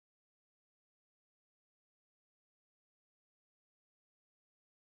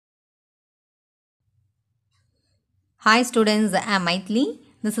Hi students, I am Maithili.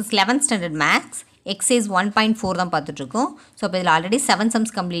 This is 11th standard maths. Exercise 1.4 தான் பார்த்துட்டு இருக்கோம். So இப்போ இதில் already 7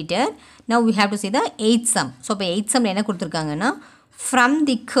 sums completed. Now we have to see the 8th sum. So இப்போ 8th sum என்ன கொடுத்துருக்காங்கன்னா from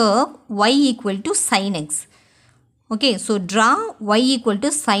the curve y equal to sin x. Okay, so draw y equal to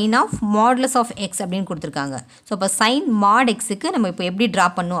sin of modulus of x அப்படின்னு கொடுத்துருக்காங்க. So இப்போ sin mod xக்கு நம்ம இப்போ எப்படி draw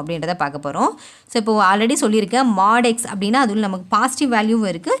பண்ணும் அப்படின்றத பார்க்க போகிறோம். ஸோ இப்போ ஆல்ரெடி சொல்லியிருக்கேன் mod x அப்படின்னா அதில் நமக்கு பாசிட்டிவ் வேல்யூவும்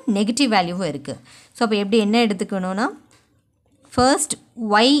இருக்குது நெகட்டிவ் வேல்யூவும் இருக்குது. ஸோ இப்போ எப்படி என்ன எடுத்துக்கணும்னா first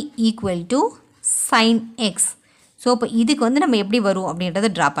y equal to sin x. So இப்போ இதுக்கு வந்து நம்ம எப்படி வரும்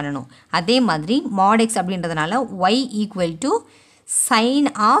அப்படின்றத ட்ரா பண்ணணும். அதே மாதிரி mod x அப்படின்றதுனால y equal to sin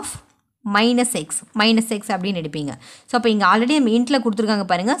of minus X அப்படின்னு எடுப்பீங்க. ஸோ அப்போ இங்கே ஆல்ரெடி நம்ம இன்ட்டில் கொடுத்துருக்காங்க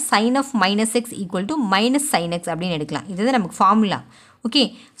பாருங்கள் sign of minus X equal to minus sine x அப்படின்னு எடுக்கலாம். இதுதான் நமக்கு ஃபார்முலா. ஓகே,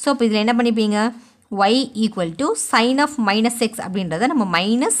 ஸோ இப்போ இதில் என்ன பண்ணிப்பீங்க y equal to sign of minus X அப்படின்றத நம்ம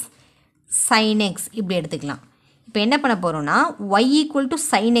மைனஸ் சைன் எக்ஸ் இப்படி எடுத்துக்கலாம். இப்போ என்ன பண்ண போகிறோம்னா y equal to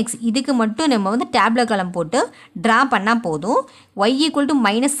sine x இதுக்கு மட்டும் நம்ம வந்து டேப்லெட் காலம் போட்டு ட்ரா பண்ணால் போதும். y equal to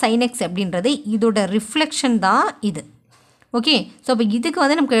minus sine x அப்படின்றது இதோட ரிஃப்ளெக்ஷன் தான் இது. ஓகே, ஸோ இப்போ இதுக்கு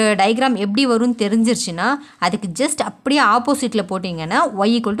வந்து நமக்கு டயக்ராம் எப்படி வரும்னு தெரிஞ்சிருச்சுன்னா அதுக்கு ஜஸ்ட் அப்படியே ஆப்போசிட்டில் போட்டிங்கன்னா y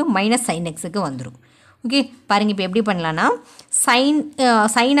equal to minus sign எக்ஸுக்கு வந்துடும். ஓகே, பாருங்கள் இப்போ எப்படி பண்ணலான்னா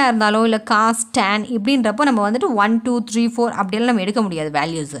சைனாக இருந்தாலோ இல்லை காஸ் டேன் இப்படின்றப்போ நம்ம வந்துட்டு 1 2 3 4 அப்படியெல்லாம் நம்ம எடுக்க முடியாது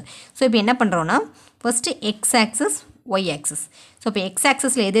வேல்யூஸு. ஸோ இப்போ என்ன பண்ணுறோன்னா first X access Y access. So இப்போ எக்ஸ்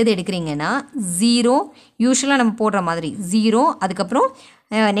ஆக்சஸில் எது எடுக்கிறீங்கன்னா 0 யூஸ்வலாக நம்ம போடுற மாதிரி 0, அதுக்கப்புறம்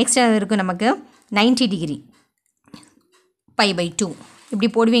நெக்ஸ்ட் இருக்குது நமக்கு 90 டிகிரி π/2 இப்படி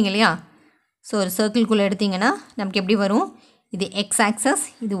போடுவீங்க இல்லையா. ஸோ ஒரு சர்க்கிள்குள்ளே எடுத்திங்கன்னா நமக்கு எப்படி வரும், இது எக்ஸ் ஆக்சஸ்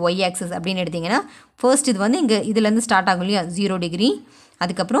இது ஒய் ஆக்சஸ் அப்படின்னு எடுத்திங்கன்னா ஃபர்ஸ்ட் இது வந்து இங்கே இதுலேருந்து ஸ்டார்ட் ஆகும் இல்லையா 0 டிகிரி,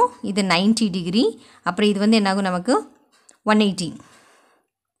 அதுக்கப்புறம் இது 90 டிகிரி, அப்புறம் இது வந்து என்னாகும் நமக்கு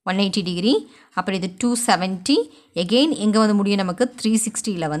 180 டிகிரி, அப்புறம் இது 270, எகெயின் எங்கே வந்து முடியும் நமக்கு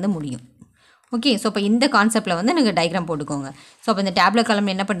 360 வந்து முடியும். ஓகே, ஸோ இப்போ இந்த கான்செப்டில் வந்து நீங்கள் டயக்ராம் போட்டுக்கோங்க. ஸோ அப்போ இந்த டேப்லெட் காலம்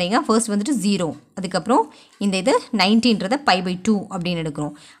என்ன பண்ணுறீங்க ஃபர்ஸ்ட் வந்துட்டு 0, அதுக்கப்புறம் இந்த இது 90ன்றதை π/2 அப்படின்னு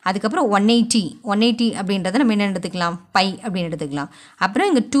எடுக்கிறோம், அதுக்கப்புறம் 180 அப்படின்றத நம்ம என்ன எடுத்துக்கலாம் பை அப்படின்னு எடுத்துக்கலாம், அப்புறம்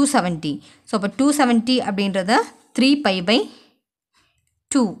இங்கே 270. ஸோ அப்போ 270 அப்படின்றத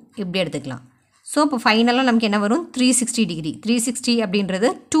 3π/2 இப்படி எடுத்துக்கலாம். ஸோ இப்போ ஃபைனலாக நமக்கு என்ன வரும் 360 டிகிரி. 360 அப்படின்றது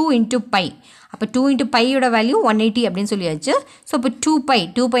 2 × π. அப்போ 2 × πயோட வேல்யூ 180 அப்படின்னு சொல்லியாச்சு. ஸோ இப்போ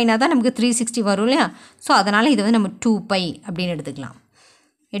 2πனா தான் நமக்கு 360 வரும் இல்லையா. ஸோ அதனால் இது வந்து நம்ம 2π அப்படின்னு எடுத்துக்கலாம்.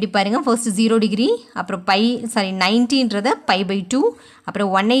 எப்படி பாருங்கள் ஃபர்ஸ்ட் 0 டிகிரி, அப்புறம் 90ன்றதை π/2, அப்புறம்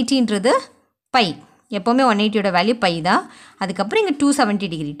 180ன்றது π. எப்போவுமே 180யோட வேல்யூ பை தான். அதுக்கப்புறம் இங்கே 270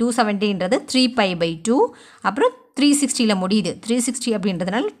 டிகிரி, 270ன்றது 3π/2, அப்புறம் 360 முடியுது 360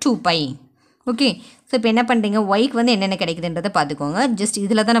 அப்படின்றதுனால 2π. ஓகே, ஸோ இப்போ என்ன பண்ணுறீங்க ஒய்க்கு வந்து என்னென்ன கிடைக்குதுன்றதை பார்த்துக்கோங்க. ஜஸ்ட்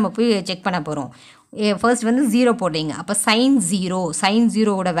இதில் தான் நம்ம போய் செக் பண்ண போகிறோம். ஃபர்ஸ்ட் வந்து 0 போடுறீங்க, அப்போ சைன்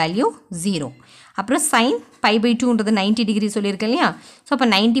 0வோட வேல்யூ 0, அப்புறம் சைன் π/2ன்றது 90 டிகிரி சொல்லியிருக்கேன் இல்லையா. ஸோ அப்போ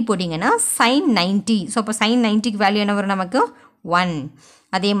 90 போட்டிங்கன்னா சைன் 90. ஸோ அப்போ சைன் 90க்கு வேல்யூ என்ன வரும் நமக்கு 1.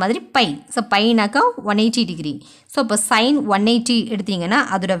 அதே மாதிரி பை, ஸோ பைனாக்கா 180 டிகிரி. ஸோ இப்போ சைன் 180 எடுத்திங்கன்னா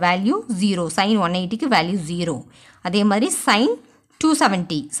அதோட வேல்யூ 0, சைன் 180க்கு வேல்யூ 0. அதே மாதிரி சைன்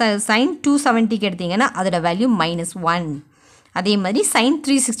 270, சைன் 270க்கு எடுத்திங்கன்னா அதோட வேல்யூ -1. அதே மாதிரி சைன்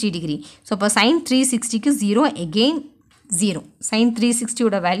 360 டிகிரி. ஸோ இப்போ sign 360க்கு 0, again 0, sign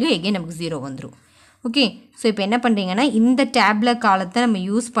 360யோட value again நமக்கு 0 வந்துடும். ஓகே, ஸோ இப்போ என்ன பண்ணுறீங்கன்னா இந்த டேப்லெட் காலத்தை நம்ம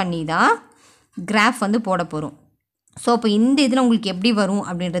யூஸ் பண்ணி தான் கிராஃப் வந்து போட போகிறோம். ஸோ இப்போ இந்த இதில் உங்களுக்கு எப்படி வரும்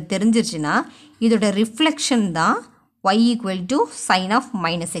அப்படின்றது தெரிஞ்சிருச்சுன்னா இதோட ரிஃப்ளெக்ஷன் தான் y equal to sign of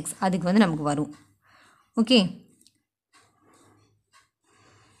minus X அதுக்கு வந்து நமக்கு வரும். ஓகே,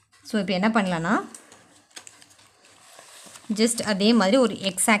 ஸோ இப்போ என்ன பண்ணலான்னா ஜஸ்ட் அதே மாதிரி ஒரு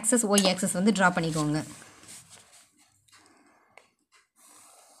எக்ஸ் ஆக்சஸ் ஒய் ஆக்சஸ் வந்து ட்ரா பண்ணிக்கோங்க.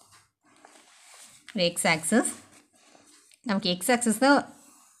 ஒரு எக்ஸ் ஆக்சஸ் நமக்கு எக்ஸ் ஆக்சஸ் தான்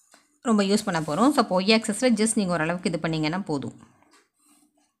ரொம்ப யூஸ் பண்ண போகிறோம். ஸோ அப்போ ஒய் ஆக்சஸில் ஜஸ்ட் நீங்கள் ஓரளவுக்கு இது பண்ணிங்கன்னா போதும்.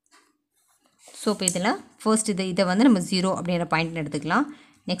 ஸோ இப்போ இதில் ஃபர்ஸ்ட் இதை வந்து நம்ம 0 அப்படிங்கிற பாயிண்ட் எடுத்துக்கலாம்.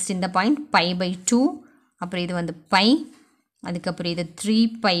 நெக்ஸ்ட் இந்த பாயிண்ட் π/2, அப்புறம் இது வந்து பை, அதுக்கப்புறம் இது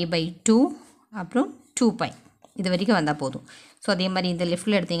 3π/2, அப்புறம் 2π இது வரைக்கும் வந்தால் போதும். ஸோ அதே மாதிரி இந்த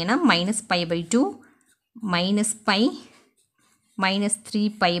லெஃப்டில் எடுத்திங்கன்னா -π/2, -π,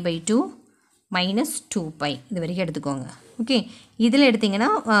 -3π/2, -2π இது வரைக்கும் எடுத்துக்கோங்க. ஓகே, இதில் எடுத்திங்கன்னா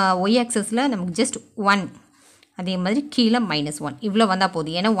ஒய் ஆக்சஸில் நமக்கு ஜஸ்ட் 1, அதே மாதிரி கீழே -1 இவ்வளோ வந்தால்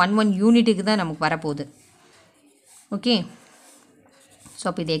போதும். ஏன்னா 1 யூனிட்டுக்கு தான் நமக்கு வரப்போகுது. ஓகே, ஸோ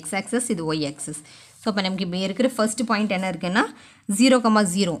அப்போ இது எக்ஸ் ஆக்சஸ் இது ஒய் ஆக்சஸ். ஸோ இப்போ நமக்கு இப்போ இருக்கிற ஃபர்ஸ்ட் பாயிண்ட் என்ன இருக்குன்னா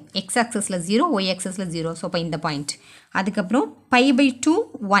 0,0 எக்ஸ் ஆக்சஸில் 0 ஒய் ஆக்சஸில் 0. ஸோ இப்போ இந்த பாயிண்ட், அதுக்கப்புறம் π/2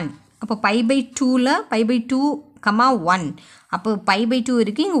 1. அப்போ π/2ல் π/2 கமா 1 அப்போ பை பை 2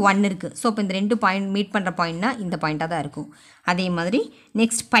 இருக்குது, இங்கே 1 இருக்குது. ஸோ அப்போ இந்த ரெண்டு பாயிண்ட் மீட் பண்ணுற பாயிண்ட்னா இந்த பாயிண்ட்டாக தான் இருக்கும். அதே மாதிரி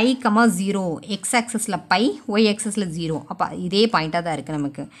next by comma 0, X ஆக்சஸில் by, Y ஆக்சஸில் 0, அப்போ இதே பாயிண்ட்டாக தான் இருக்குது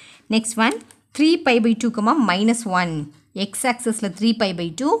நமக்கு. Next one 3 by by 2 comma -1, X ஆக்சஸில் 3 by by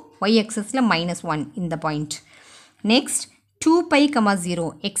 2, Y ஆக்சஸில் -1 இந்த point. Next 2 by comma 0,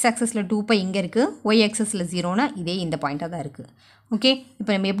 X ஆக்சஸில் 2 by இங்கே இருக்குது, ஒய் ஆக்சஸில் 0னா இதே இந்த பாயிண்ட்டாக தான் இருக்குது. ஓகே,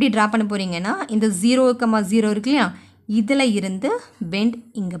 இப்போ நம்ம எப்படி ட்ரா பண்ண போகிறீங்கன்னா இந்த 0, 0 இருக்கு இல்லையா, இதில் இருந்து பெண்ட்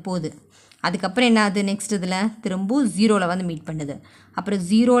இங்கே போகுது. அதுக்கப்புறம் என்ன ஆகுது, நெக்ஸ்ட் இதில் திரும்ப 0ல் வந்து மீட் பண்ணுது. அப்புறம்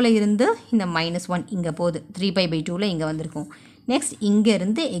 0ல் இருந்து இந்த -1 இங்கே போகுது, 3 பை பை 2ல் இங்கே வந்திருக்கும். நெக்ஸ்ட் இங்கே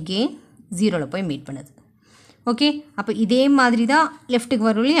இருந்து எகெயின் 0ல் போய் மீட் பண்ணுது. ஓகே, அப்போ இதே மாதிரி தான் லெஃப்ட்டுக்கு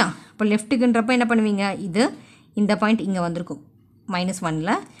வரும் இல்லையா. அப்போ லெஃப்ட்டுக்குன்றப்போ என்ன பண்ணுவீங்க, இது இந்த பாயிண்ட் இங்கே வந்திருக்கும்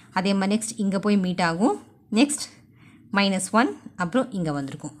 -1ல். அதே மாதிரி நெக்ஸ்ட் இங்கே போய் மீட் ஆகும். நெக்ஸ்ட் -1 அப்புறம் இங்கே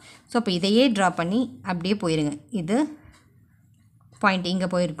வந்திருக்கும். ஸோ அப்போ இதையே ட்ரா பண்ணி அப்படியே போயிருங்க. இது பாயிண்ட் இங்கே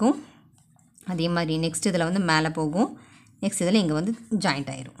போயிருக்கும். அதே மாதிரி நெக்ஸ்ட் இதில் வந்து மேலே போகும். நெக்ஸ்ட் இதில் இங்கே வந்து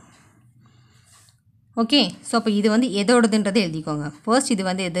ஜாயிண்ட் ஆயிரும். ஓகே, ஸோ அப்போ இது வந்து எதோடதுன்றதை எழுதிக்கோங்க. ஃபர்ஸ்ட் இது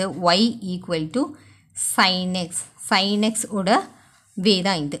வந்து எது, y equal to sin x, sin x ஓட வே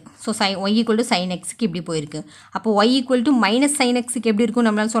தான் இது. So y equal to sin xக்கு இப்படி போயிருக்கு. அப்போ y ஈக்குவல் டு -sin xக்கு எப்படி இருக்கும்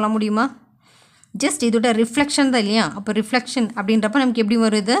நம்மளால் சொல்ல முடியுமா? ஜஸ்ட் இதோட ரிஃப்ளெக்ஷன் தான் இல்லையா. அப்போ ரிஃப்ளெக்ஷன் அப்படின்றப்ப நமக்கு எப்படி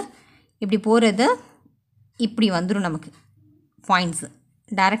வருது, இப்படி போகிறது இப்படி வந்துடும் நமக்கு பாயிண்ட்ஸு.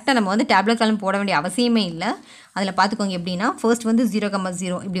 டேரெக்டாக நம்ம வந்து டேப்லெட் காலம் போட வேண்டிய அவசியமே இல்லை. அதில் பார்த்துக்கோங்க எப்படின்னா ஃபர்ஸ்ட் வந்து 0,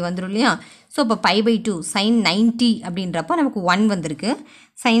 0 இப்படி வந்துடும் இல்லையா. ஸோ இப்போ பை பை 2 sin 90 அப்படின்றப்போ நமக்கு 1 வந்திருக்கு.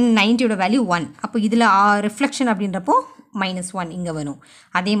 sin 90யோட value 1. அப்போ இதில் ரிஃப்ளெக்ஷன் அப்படின்றப்போ -1 இங்கே வரும்.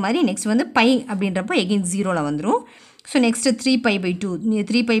 அதே மாதிரி நெக்ஸ்ட் வந்து பை அப்படின்றப்போ எகெயின் 0ல் வந்துடும். ஸோ நெக்ஸ்ட்டு 3 பை பை 2, நீங்கள்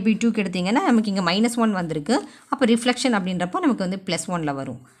 3 பை பை 2க்கு எடுத்திங்கன்னா நமக்கு இங்கே -1 வந்திருக்கு. அப்போ ரிஃப்ளெக்ஷன் அப்படின்றப்போ நமக்கு வந்து +1ல்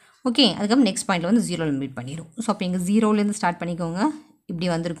வரும். ஓகே, அதுக்கப்புறம் நெக்ஸ்ட் பாயிண்டில் வந்து 0ல் மீட் பண்ணிடும். ஸோ அப்போ இங்கே 0லேருந்து ஸ்டார்ட் பண்ணிக்கோங்க. இப்படி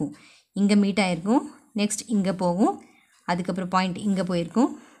வந்திருக்கும், இங்கே மீட் ஆகிருக்கும். நெக்ஸ்ட் இங்கே போகும், அதுக்கப்புறம் பாயிண்ட் இங்கே போயிருக்கும்.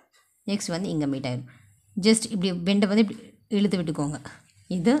 நெக்ஸ்ட் வந்து இங்கே மீட் ஆகிடும். ஜஸ்ட் இப்படி பெண்டை வந்து இப்படி இழுத்து விட்டுக்கோங்க.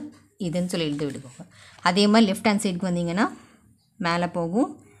 இதுன்னு சொல்லி இழுத்து விட்டுக்கோங்க. அதே மாதிரி லெஃப்ட் ஹேண்ட் சைடுக்கு வந்தீங்கன்னா மேலே போகும்,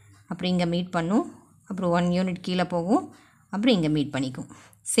 அப்புறம் இங்கே மீட் பண்ணும், அப்புறம் 1 யூனிட் கீழே போகும், அப்புறம் இங்கே மீட் பண்ணிக்கும்.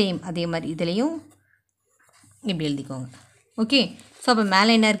 சேம் அதே மாதிரி இதுலேயும் இப்படி எழுதிக்கோங்க. ஓகே, ஸோ அப்போ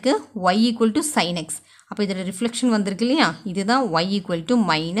மேலே என்ன இருக்குது, y equal to sin x. அப்போ இதில் ரிஃப்ளெக்ஷன் வந்திருக்கு இல்லையா, இதுதான் y equal to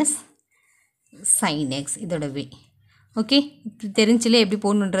 -sin x இதோட வே. ஓகே, தெரிஞ்சிலே எப்படி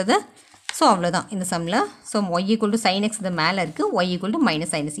போடணுன்றது. ஸோ அவ்வளோதான் இந்த சம்மில். So y equal to sin x இது மேலே இருக்குது, y equal to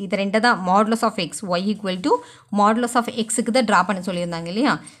 -sin x. இது ரெண்டு தான் modulus of x, y equal to modulus of எக்ஸுக்கு தான் ட்ரா பண்ண சொல்லியிருந்தாங்க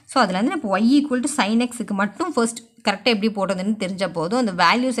இல்லையா. ஸோ அதில் வந்து இப்போ y ஈக்குவல் டு sin xக்கு மட்டும் ஃபர்ஸ்ட் கரெக்டாக எப்படி போடுறதுன்னு தெரிஞ்சால் போதும். அந்த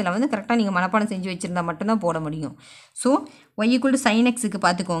வேல்யூஸ் எல்லாம் வந்து கரெக்டாக நீங்கள் மனப்பாடம் செஞ்சு வச்சுருந்தா மட்டும்தான் போட முடியும். So y equal to sin xக்கு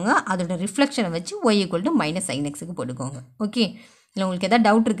பார்த்துக்கோங்க, அதோட ரிஃப்ளெக்ஷனை வச்சு y ஈக்குவல் டு -sin xக்கு போட்டுக்கோங்க. ஓகே, இல்லை உங்களுக்கு எதாவது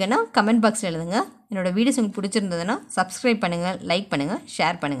டவுட் இருக்குன்னா கமெண்ட் பாக்ஸில் எழுதுங்க. என்னோடய வீடியோஸ் உங்களுக்கு பிடிச்சிருந்ததுன்னா சப்ஸ்கிரைப் பண்ணுங்கள், லைக் பண்ணுங்கள்,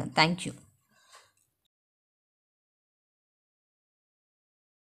 ஷேர் பண்ணுங்கள். தேங்க்யூ.